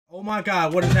Oh my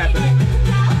god, what is happening?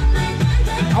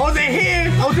 I wasn't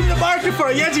here! I was in the market for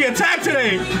a Yeji attack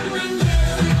today!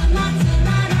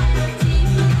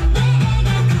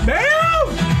 Damn!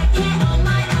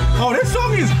 Oh, this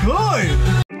song is good!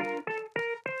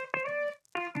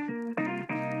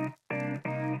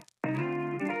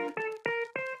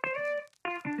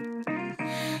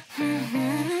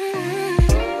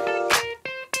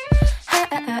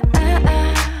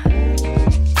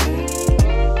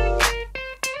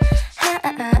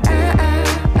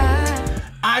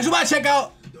 I just want to check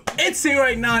out Itzy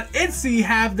right now. Itzy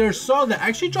have their song that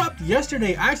actually dropped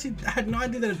yesterday. I actually had no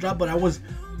idea that it dropped, but I was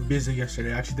busy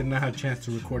yesterday. I actually did not have a chance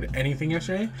to record anything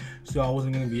yesterday, so I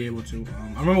wasn't going to be able to.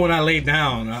 I remember when I laid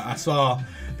down, I saw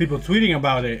people tweeting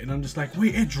about it, and I'm just like,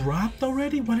 wait, it dropped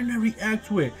already? Why didn't I react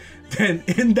to it? Then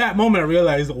in that moment, I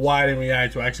realized why I didn't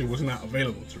react to it. I actually was not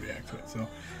available to react to it. So,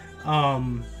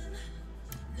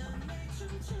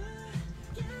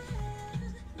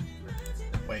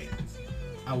 wait,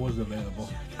 I was available.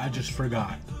 I just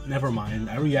forgot. Never mind.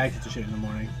 I reacted to shit in the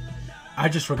morning. I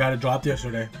just forgot it dropped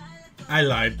yesterday. I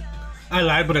lied,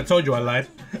 but I told you I lied.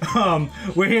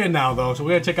 We're here now though, so we're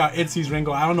gonna check out Itzy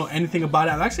Ringo. I don't know anything about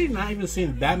it. I've actually not even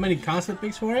seen that many concept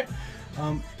pics for it.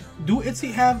 Do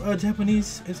Itzy have a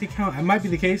Japanese Itzy account? It might be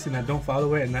the case, and I don't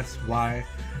follow it, and that's why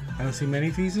I don't see many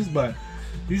pieces. But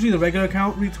usually the regular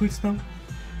account retweets them,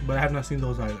 but I have not seen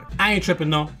those either. I ain't tripping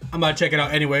though. I'm about to check it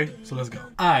out anyway, so let's go.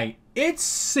 Alright,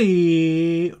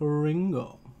 Itzy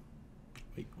Ringo.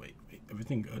 Wait,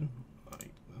 everything good? Okay,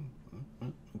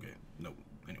 no.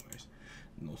 Anyways,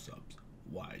 no subs.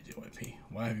 Why, JYP?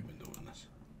 Why have you been doing this?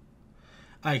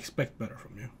 I expect better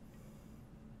from you.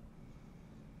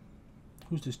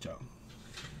 Who's this child?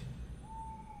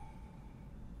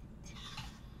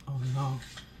 Oh no.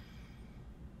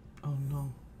 Oh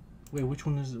no. Wait, which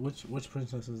one is it? Which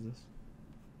princess is this?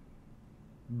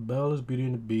 Bella's Beauty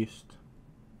and the Beast.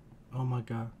 Oh my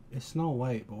god. It's Snow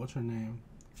White, but what's her name?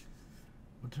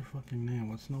 What's her fucking name?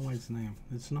 What's Snow White's name?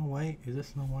 Is it Snow White? Is it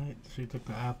Snow White? She took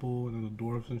the apple and then the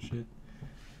dwarves and shit.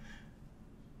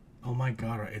 Oh my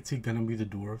god, right? Is he gonna be the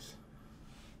dwarves?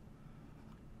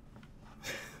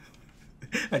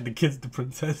 Like the kid's the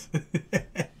princess.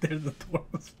 They're the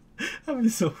dwarves. That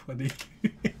was so funny.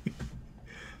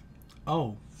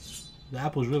 Oh, the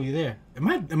apple's really there. Am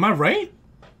I right?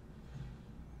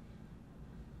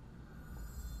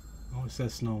 Oh, it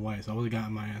says Snow White, so I would've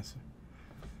gotten my answer.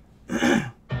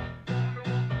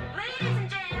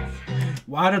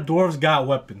 Why the dwarves got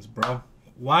weapons, bro?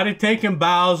 Why they taking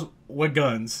bows with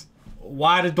guns?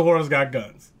 Why the dwarves got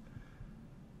guns?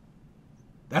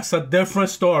 That's a different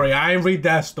story. I ain't read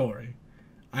that story.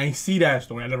 I ain't see that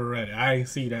story. I never read it. I ain't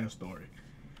see that story.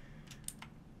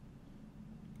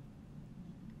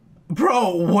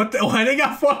 Bro, what the, why they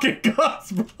got fucking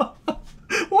guns, bro?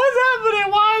 What's happening?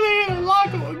 Why are they in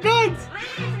locked with guns?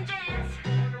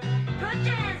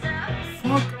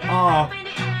 Fuck off.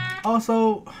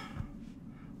 Also,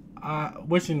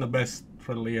 wishing the best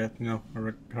for Leah, you know,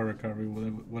 her recovery,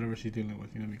 whatever she's dealing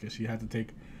with, you know, because she had to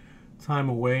take time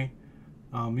away.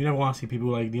 You never want to see people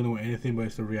like dealing with anything, but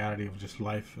it's the reality of just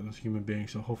life as a human being.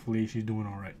 So hopefully she's doing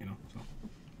all right, you know. So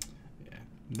yeah,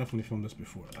 definitely filmed this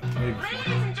before. Way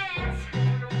before.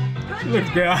 She looks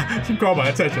great. She caught my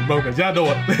attention, bro, because y'all know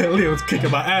what Leah was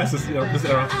kicking my ass this, you know, this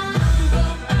era.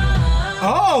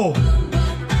 Oh.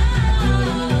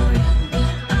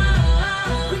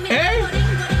 Hey.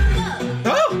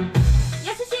 Oh.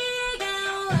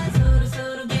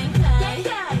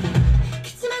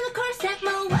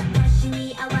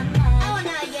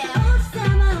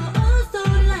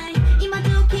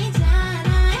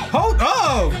 Hold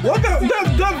up! What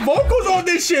the vocals on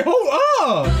this shit? Hold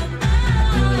up!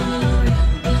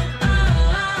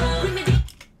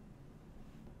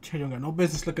 Chae got no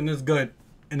business looking this good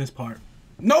in this part.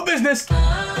 No business!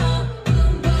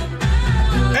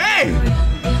 Hey!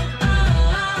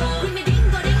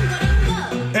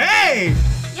 Hey!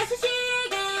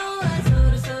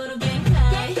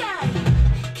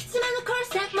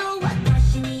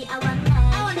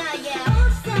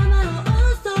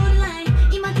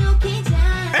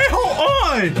 Hey, hold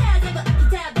on!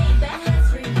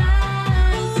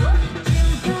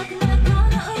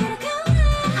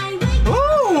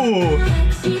 Ooh!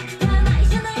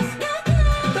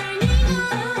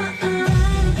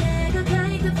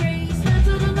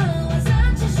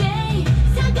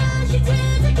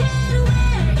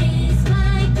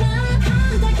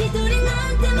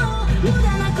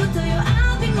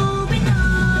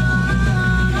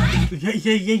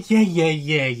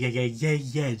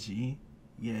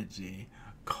 Yeji.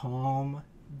 Calm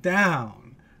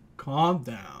down. Calm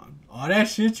down. All that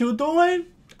shit you doing,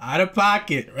 Out of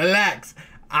pocket. Relax.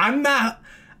 I'm not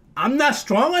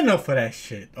strong enough for that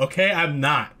shit. Okay, I'm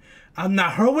not.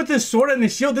 Her with the sword and the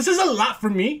shield. This is a lot for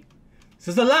me. This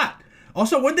is a lot.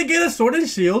 Also, when they get a sword and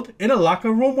shield in a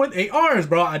locker room with ARs,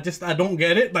 bro? I don't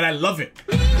get it, but I love it.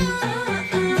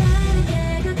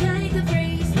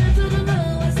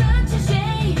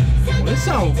 Oh, this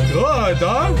sounds good,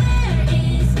 dog.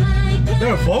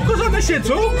 There are vocals on this shit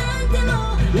too.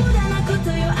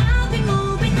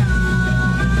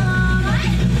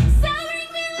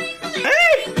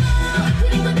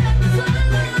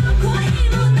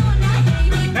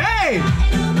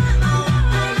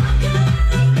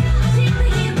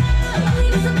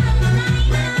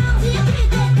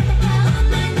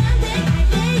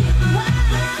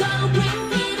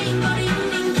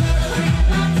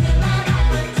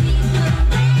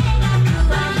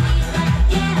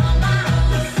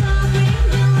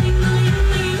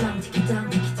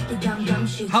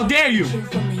 How dare you?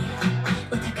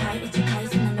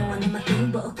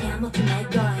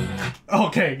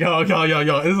 Okay, yo.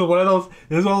 This is one of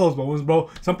those moments, bro.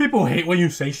 Some people hate when you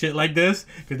say shit like this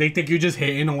because they think you're just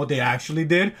hating on what they actually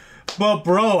did. But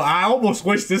bro, I almost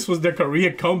wish this was their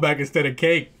Korean comeback instead of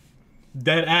cake.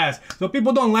 Dead ass. So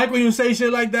people don't like when you say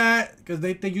shit like that because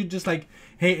they think you just like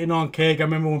hating on cake. I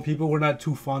remember when people were not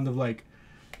too fond of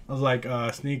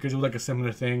sneakers. It was like a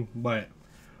similar thing, but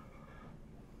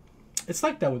it's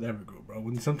like that with every group, bro.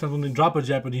 Sometimes when they drop a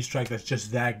Japanese track that's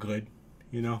just that good,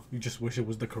 you know, you just wish it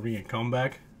was the Korean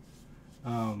comeback.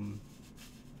 Damn,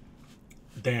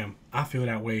 I feel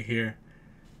that way here.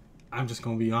 I'm just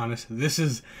gonna be honest. This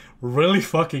is really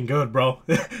fucking good, bro.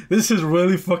 This is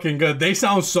really fucking good. They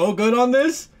sound so good on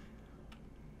this.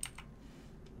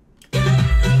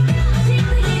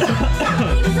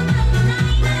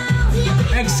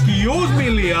 Excuse me,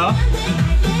 Leah.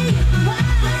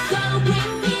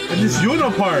 And this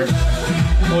Yuna part.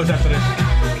 What was after this?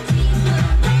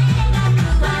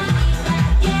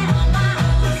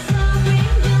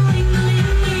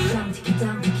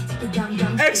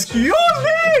 Excuse me!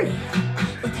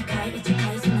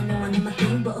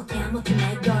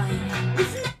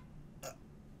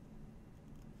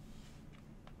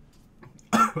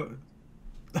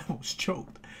 That was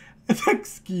choked.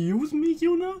 Excuse me,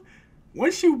 Yuna?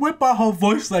 When she whip out her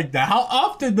voice like that, how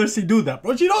often does she do that,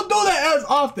 bro? She don't do that as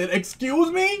often.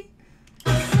 Excuse me? Oh,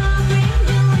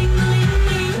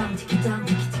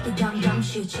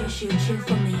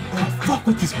 I fuck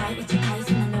with this.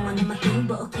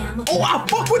 Oh, I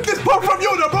fuck with this part from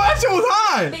Yuna, bro. That shit was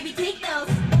high.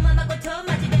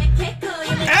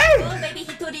 Hey!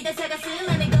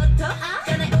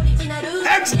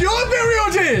 Excuse me,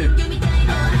 Ryujin!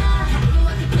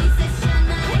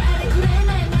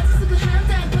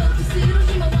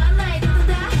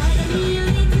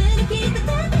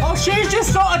 Oh, she's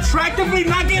just so attractively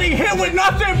not getting hit with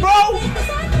nothing, bro!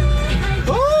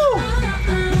 Ooh!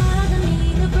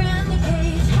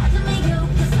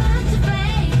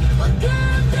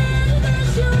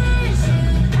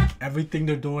 Everything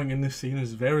they're doing in this scene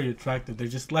is very attractive. They're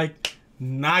just like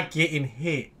not getting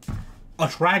hit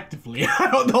attractively. I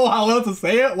don't know how else to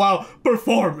say it while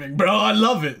performing, bro. I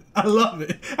love it. I love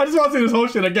it. I just want to see this whole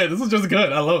shit again. This is just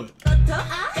good. I love it.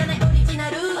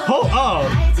 Oh, oh.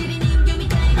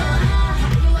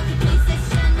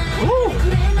 Ooh.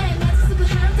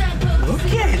 Look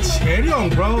at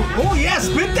Chaeryeong, bro. Oh yeah,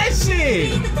 spit that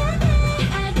shit.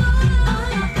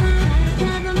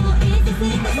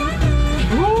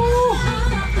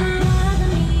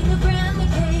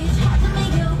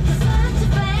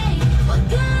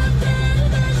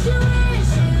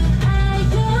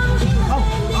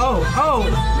 Oh,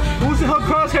 who's in her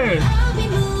crosshairs?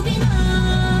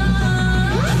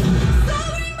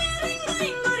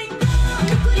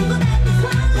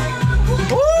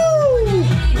 Ooh!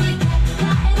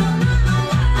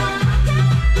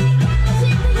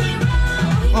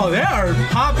 Oh, they are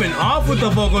popping off with the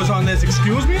vocals on this.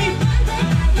 Excuse me?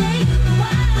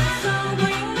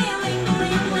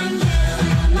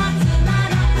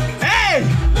 Hey!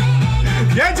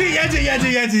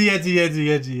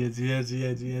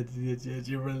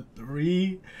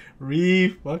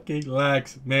 Yeji, fucking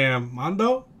relax, man.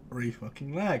 Mondo,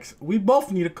 fucking relax. We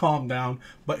both need to calm down,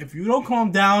 but if you don't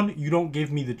calm down, you don't give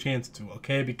me the chance to,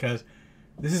 okay? Because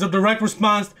this is a direct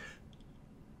response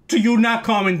to you not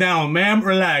calming down, ma'am.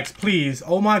 Relax, please.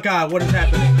 Oh my God, what is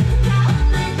happening?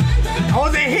 I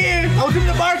wasn't here. I was in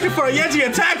the market for a Yeji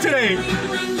attack today.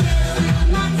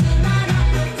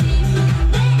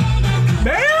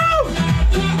 Damn!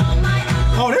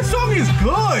 Oh, this song is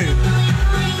good.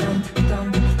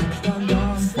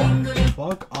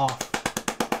 Fuck off.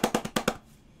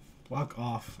 Fuck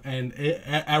off. And and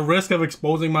at risk of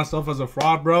exposing myself as a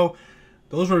fraud, bro.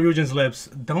 Those were Ryujin's lips.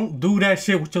 Don't do that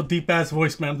shit with your deep ass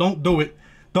voice, man. Don't do it.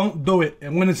 Don't do it.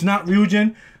 And when it's not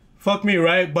Ryujin, fuck me,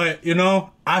 right? But you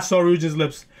know, I saw Ryujin's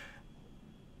lips.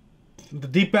 The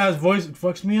deep ass voice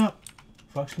fucks me up.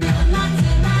 Fucks me up.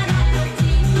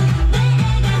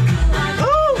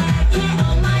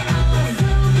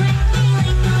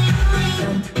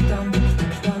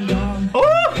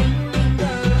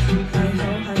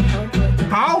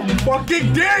 How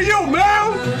fucking dare you,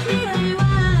 man?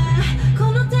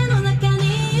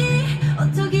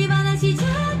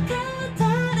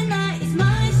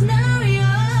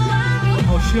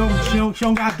 Oh, she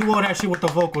don't gotta do all that shit with the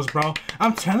vocals, bro.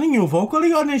 I'm telling you,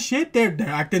 vocally on this shit, they're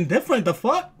acting different. The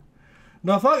fuck?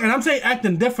 The fuck? And I'm saying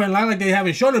acting different, not like they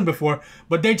haven't shown them before,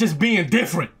 but they just being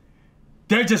different.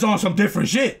 They're just on some different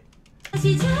shit.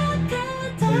 Next.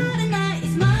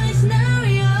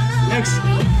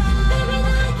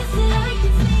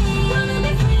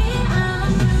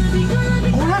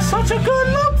 Oh, that's such a good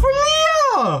look for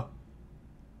Leah.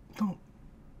 Don't.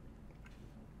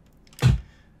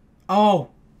 Oh.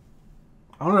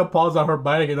 I'm gonna pause on her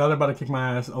biting and now they're about to kick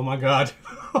my ass. Oh my god.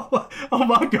 Oh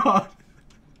my god.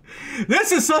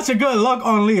 This is such a good look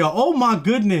on Leah. Oh my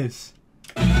goodness.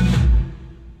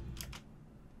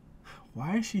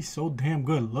 Why is she so damn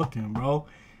good looking, bro?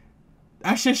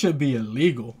 That shit should be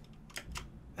illegal.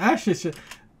 That shit should...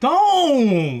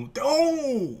 Don't!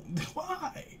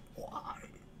 Why?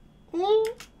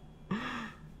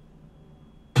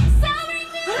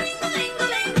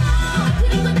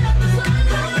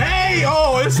 Hey!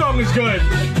 Oh, this song is good.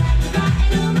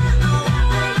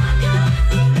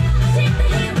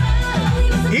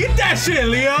 Eat that shit,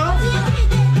 Leah!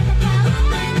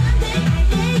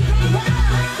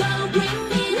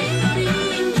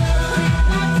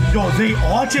 Yo, they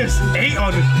all just ate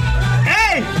on it.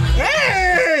 Hey!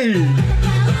 Hey!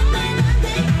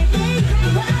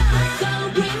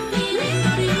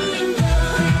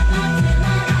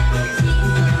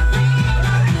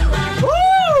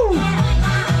 Woo!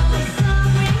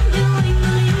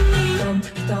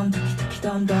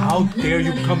 How dare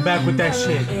you come back with that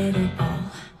shit?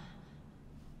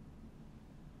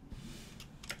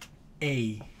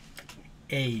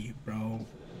 Hey, bro.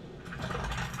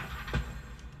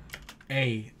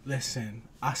 Hey, listen,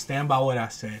 I stand by what I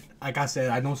said. Like I said,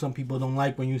 I know some people don't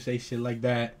like when you say shit like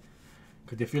that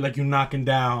because they feel like you're knocking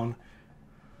down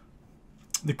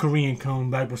the Korean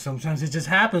comeback, but sometimes it just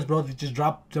happens, bro. They just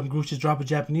drop, some groups just drop a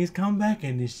Japanese comeback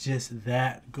and it's just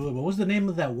that good. What was the name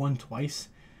of that one twice?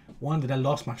 One that I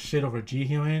lost my shit over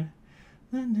Jihyun.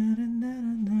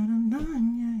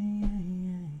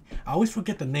 I always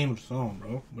forget the name of the song,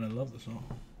 bro, but I love the song.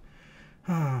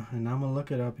 And I'm gonna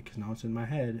look it up because now it's in my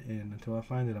head, and until I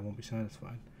find it, I won't be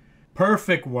satisfied.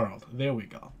 Perfect World. There we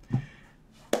go.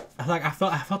 I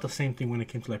felt the same thing when it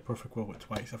came to like Perfect World with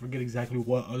Twice. I forget exactly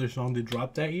what other song they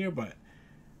dropped that year, but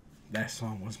that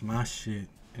song was my shit.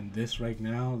 And this right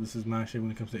now, this is my shit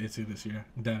when it comes to Itzy this year.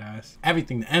 Dead ass.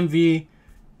 Everything. The MV,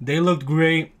 they looked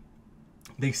great.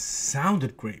 They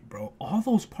sounded great, bro. All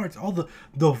those parts, all the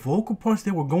vocal parts,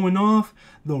 they were going off.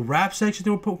 The rap section,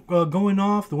 they were going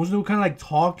off. The ones that were kind of like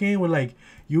talking with like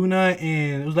Yuna,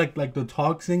 and it was like the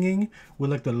talk singing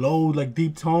with like the low, like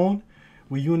deep tone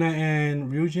with Yuna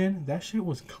and Ryujin. That shit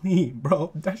was clean,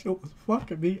 bro. That shit was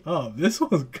fucking me up. This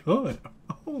was good.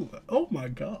 Oh my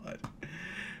god.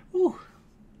 Whew.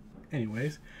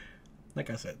 Anyways, like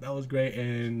I said, that was great.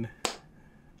 And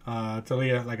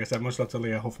Talia, like I said, much love to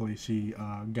Talia. Hopefully she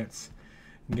gets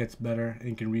better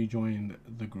and can rejoin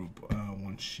the group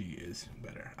once she is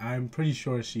better. I'm pretty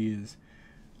sure she is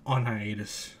on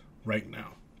hiatus right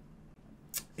now.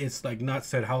 It's like not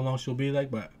said how long she'll be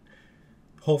like, but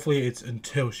hopefully it's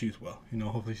until she's well. You know,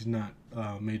 hopefully she's not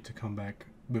made to come back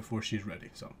before she's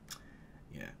ready. So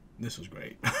yeah, this was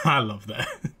great. I love that.